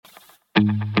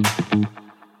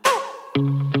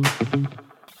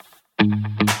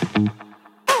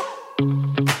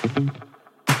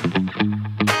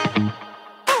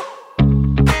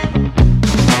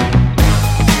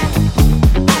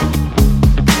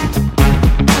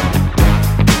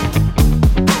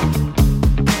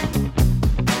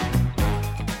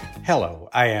Hello,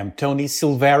 I am Tony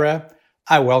Silvera.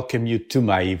 I welcome you to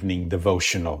my evening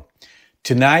devotional.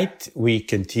 Tonight, we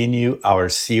continue our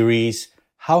series,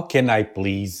 How Can I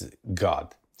Please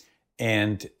God?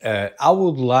 And I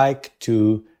would like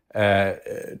to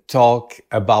talk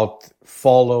about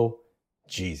follow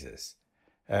Jesus.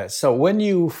 So when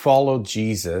you follow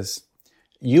Jesus,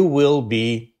 you will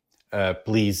be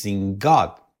pleasing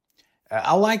God.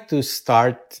 I like to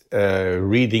start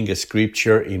reading a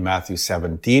scripture in Matthew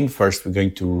 17. First, we're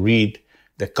going to read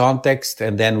the context,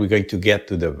 and then we're going to get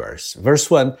to the verse.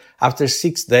 Verse 1, after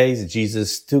 6 days,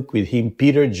 Jesus took with him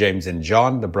Peter, James, and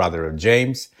John, the brother of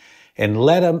James, and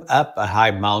led them up a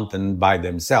high mountain by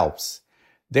themselves.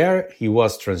 There he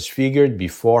was transfigured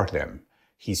before them.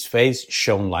 His face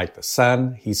shone like the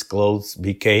sun. His clothes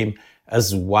became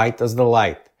as white as the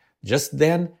light. Just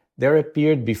then, there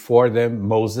appeared before them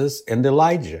Moses and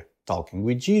Elijah talking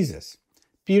with Jesus.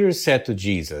 Peter said to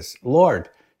Jesus, Lord,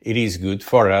 it is good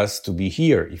for us to be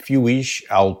here. If you wish,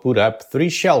 I'll put up 3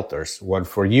 shelters, one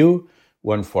for you,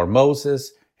 one for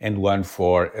Moses, and one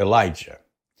for Elijah.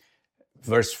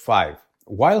 Verse 5,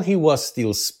 while he was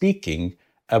still speaking,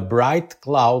 a bright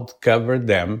cloud covered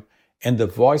them, and the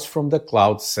voice from the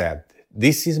cloud said,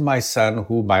 This is my son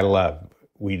whom I love.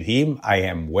 With him I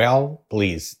am well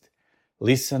pleased.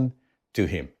 Listen to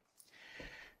him.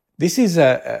 This is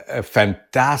a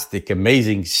fantastic,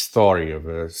 amazing story of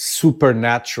a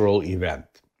supernatural event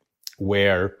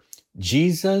where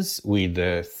Jesus, with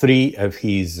 3 of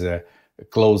his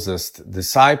closest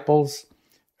disciples,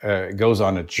 goes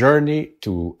on a journey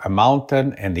to a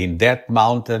mountain, and in that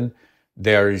mountain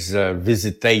there is a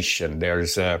visitation.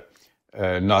 There's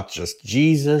not just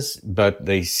Jesus, but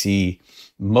they see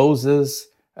Moses,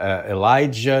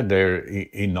 Elijah. They're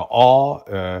in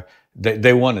awe.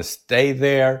 They want to stay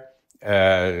there.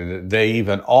 They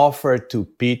even offer to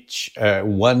pitch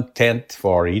 1 tent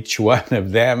for each one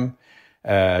of them,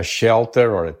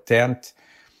 shelter or a tent.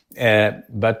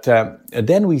 But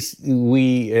then we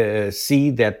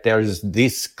see that there's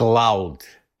this cloud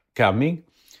coming.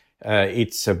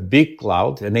 It's a big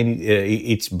cloud, and then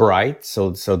it's bright,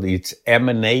 so it's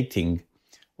emanating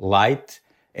light.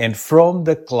 And from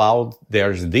the cloud,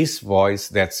 there's this voice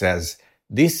that says,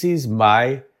 This is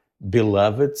my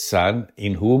beloved Son,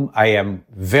 in whom I am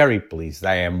very pleased.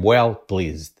 I am well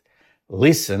pleased.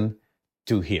 Listen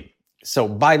to him. So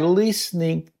by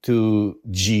listening to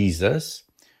Jesus,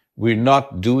 we're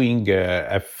not doing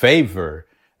a favor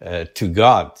to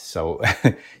God. So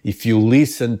if you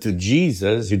listen to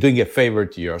Jesus, you're doing a favor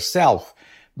to yourself.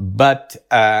 But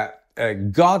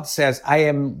God says, I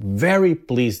am very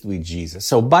pleased with Jesus.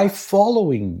 So by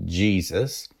following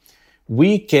Jesus,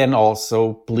 we can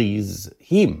also please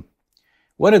him.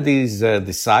 One of these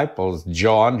disciples,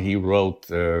 John, he wrote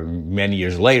many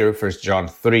years later, 1 John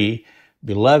 3,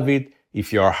 Beloved,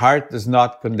 if your heart does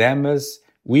not condemn us,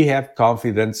 we have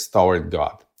confidence toward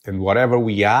God. And whatever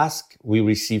we ask, we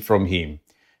receive from him,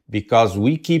 because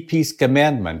we keep his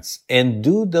commandments and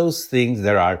do those things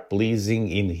that are pleasing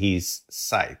in his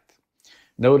sight.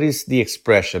 Notice the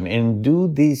expression, and do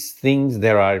these things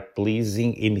that are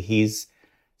pleasing in his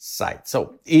sight.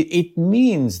 So it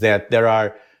means that there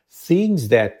are things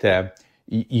that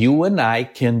you and I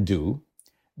can do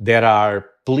that are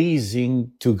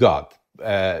pleasing to God.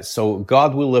 So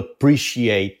God will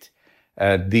appreciate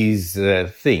these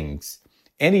things.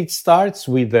 And it starts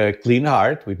with a clean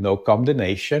heart, with no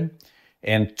condemnation,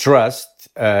 and trust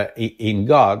in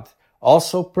God.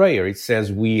 Also prayer. It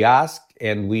says we ask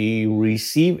and we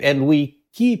receive and we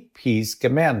keep his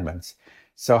commandments.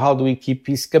 So how do we keep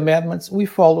his commandments? We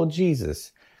follow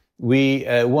Jesus. We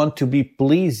want to be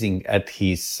pleasing at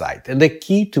his sight. And the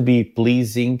key to be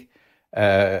pleasing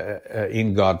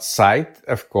in God's sight,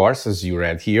 of course, as you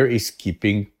read here, is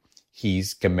keeping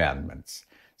his commandments.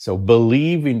 So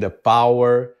believe in the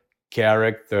power,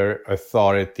 character,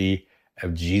 authority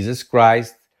of Jesus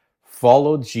Christ,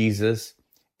 follow Jesus,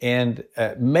 and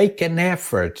make an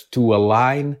effort to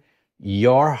align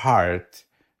your heart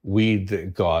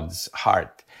with God's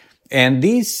heart. And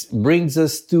this brings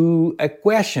us to a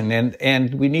question,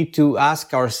 and we need to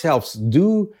ask ourselves,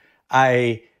 do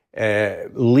I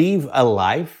live a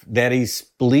life that is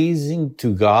pleasing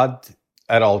to God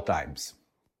at all times?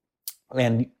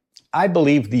 And I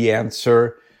believe the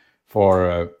answer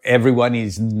for everyone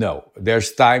is no.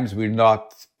 There's times we're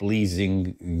not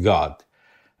pleasing God.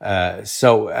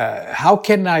 So how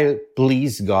can I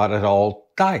please God at all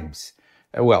times?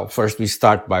 Well, first we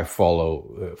start by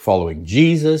following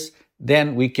Jesus.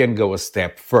 Then we can go a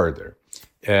step further.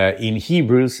 In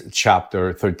Hebrews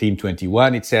chapter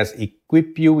 13:21, it says,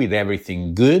 equip you with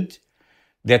everything good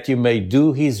that you may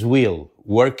do his will,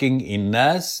 working in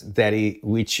us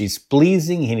which is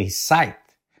pleasing in His sight,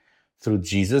 through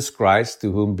Jesus Christ,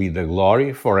 to whom be the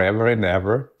glory forever and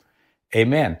ever.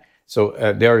 Amen. So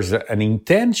there's an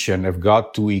intention of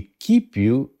God to equip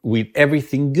you with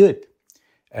everything good.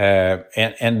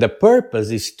 And the purpose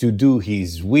is to do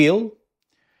His will.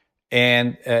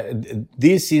 And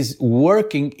this is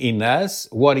working in us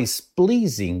what is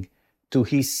pleasing to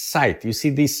His sight. You see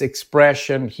this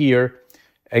expression here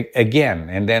again,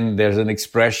 and then there's an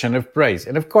expression of praise.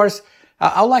 And of course,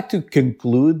 I'd like to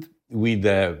conclude with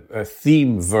a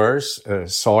theme verse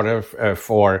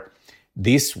for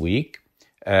this week,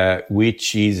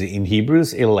 which is in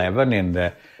Hebrews 11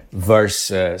 and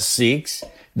verse 6,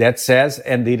 that says,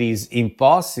 "And it is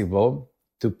impossible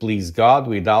to please God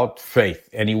without faith.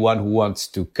 Anyone who wants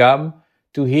to come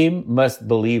to Him must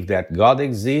believe that God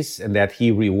exists and that He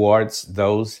rewards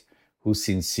those who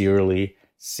sincerely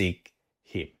seek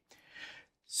Him."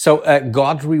 So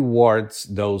God rewards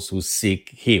those who seek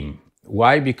Him.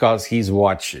 Why? Because He's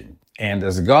watching. And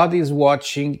as God is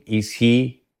watching, is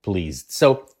He pleased?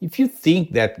 So if you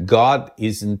think that God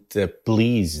isn't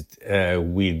pleased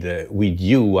with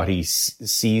you, what He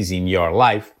sees in your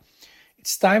life,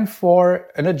 it's time for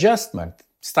an adjustment.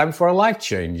 It's time for a life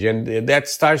change. And that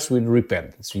starts with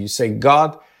repentance. You say,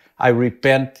 God, I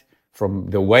repent from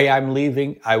the way I'm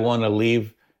living. I want to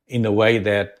live in a way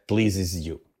that pleases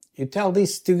you. You tell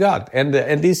this to God. And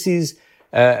this is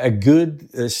a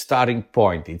good starting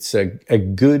point. It's a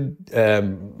good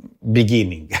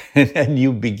beginning, a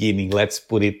new beginning. Let's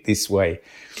put it this way.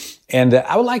 And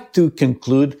I would like to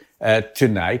conclude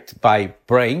tonight by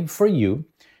praying for you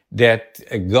that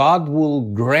God will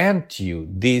grant you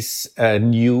this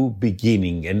new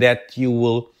beginning, and that you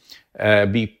will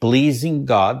be pleasing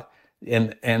God,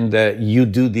 and you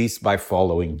do this by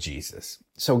following Jesus.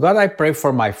 So God, I pray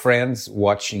for my friends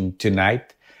watching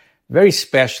tonight, very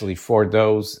especially for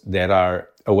those that are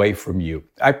away from you.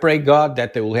 I pray, God,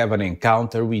 that they will have an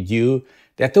encounter with you,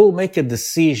 that they will make a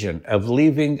decision of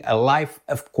living a life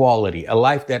of quality, a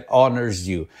life that honors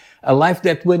you, a life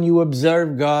that when you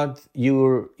observe God,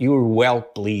 you're well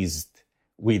pleased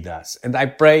with us. And I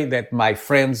pray that my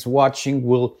friends watching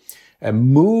will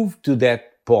move to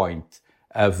that point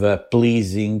of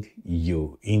pleasing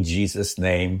you. In Jesus'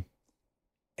 name,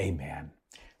 amen.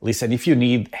 Listen, if you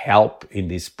need help in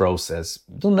this process,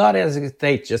 do not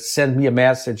hesitate. Just send me a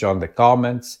message on the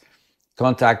comments.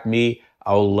 Contact me.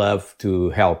 I would love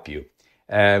to help you.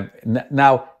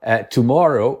 Now,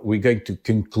 tomorrow, we're going to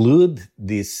conclude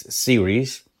this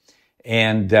series.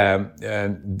 And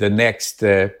the next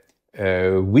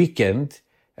weekend,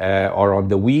 or on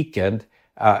the weekend,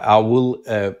 I will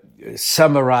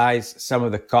summarize some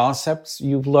of the concepts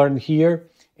you've learned here.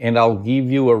 And I'll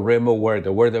give you a Rhema word,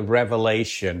 a word of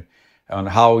revelation on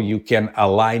how you can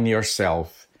align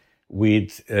yourself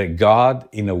with God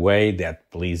in a way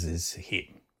that pleases Him.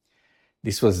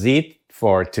 This was it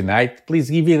for tonight.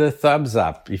 Please give it a thumbs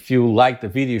up. If you like the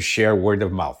video, share word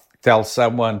of mouth. Tell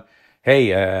someone,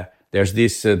 hey, there's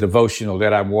this devotional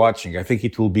that I'm watching. I think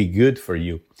it will be good for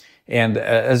you. And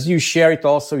as you share it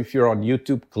also, if you're on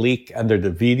YouTube, click under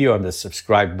the video on the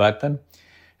subscribe button.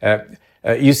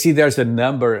 You see there's a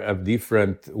number of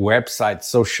different websites,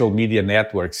 social media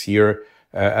networks here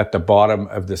at the bottom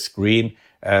of the screen.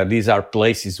 These are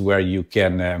places where you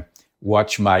can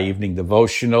watch my evening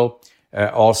devotional.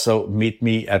 Also, meet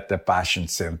me at the Passion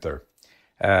Center.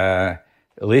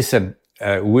 Listen,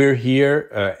 we're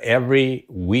here every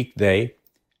weekday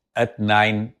at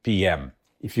 9 p.m.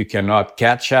 If you cannot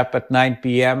catch up at 9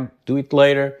 p.m., do it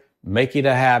later. Make it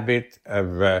a habit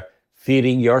of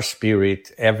feeding your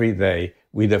spirit every day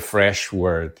with a fresh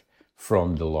word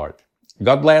from the Lord.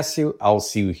 God bless you. I'll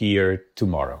see you here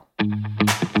tomorrow.